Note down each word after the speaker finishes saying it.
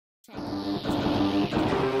I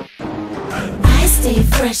stay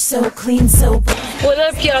fresh, so clean, so What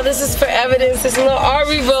up, y'all? This is for evidence. This is Lil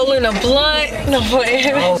Awree rolling a blunt. No way.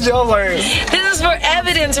 This is for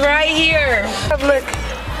evidence right here. Look,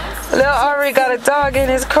 Lil Awree got a dog in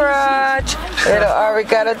his crotch. Lil Awree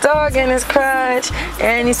got a dog in his crotch.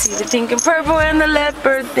 And you see the pink and purple and the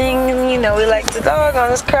leopard thing. And you know he likes the dog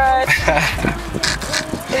on his crotch.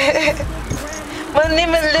 My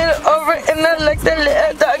name is Lil Awree and I like the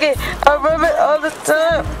little doggy. I rub it all the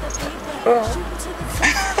time.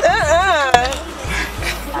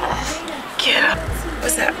 Get up.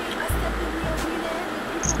 What's that?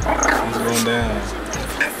 It's going down.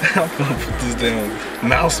 I'm gonna put this damn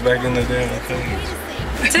mouse back in the damn thing.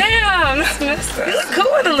 Damn, that's messed up. You look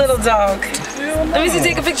cool with a little dog. Let me see,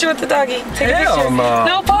 take a picture with the doggy. Take a picture.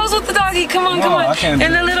 No, pose with the doggy. Come on, come on.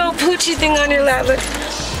 And the little poochie thing on your lap. Look,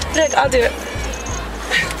 look, I'll do it.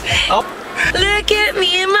 Oh. Look at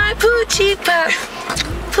me and my poochie pop.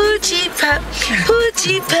 Poochie pop,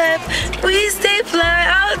 poochie pop. We stay fly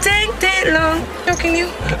all dang day long. Joking you?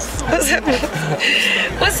 What's up?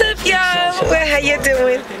 What's up, y'all? Well, how you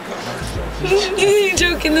doing? You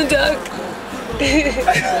joking the dog?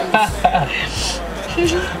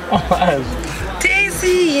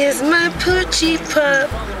 Daisy is my poochie pop.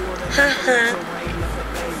 Haha.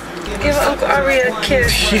 Give Uncle Awree a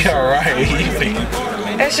kiss. Yeah,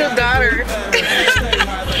 right. That's your daughter.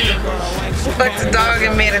 Fucked the dog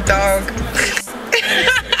and made a dog.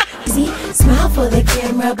 Smile for the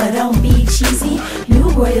camera, but don't be cheesy. New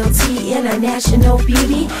royalty, international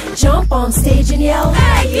beauty. Jump on stage and yell,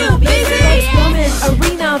 hey, you busy! Woman,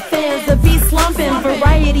 arena fans, the beat slumping.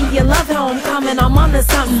 Variety, you love homecoming. I'm on to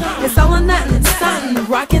something. It's all or nothing, something.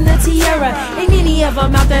 Rocking the tiara. Ain't any of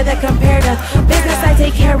them out there that compare to business I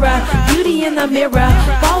take care of. Beauty in the mirror.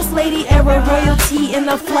 Boss lady era, royalty in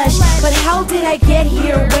the flesh. But how did I get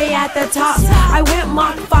here way at the top? I went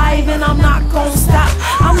Mach 5 and I'm not gonna stop.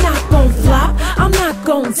 I'm not gonna flop, I'm not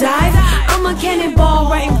gonna dive. I'm a cannonball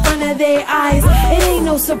right in front of their eyes. It ain't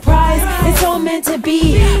no surprise, it's all meant to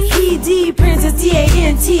be. PD, Princess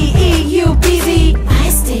Dante. I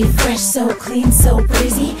stay fresh, so clean, so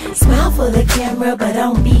breezy. Smile for the camera, but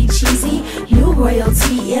don't be cheesy. New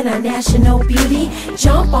royalty, international beauty.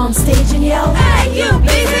 Jump on stage and yell, hey, you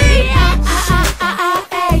busy!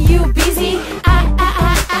 Hey, you busy!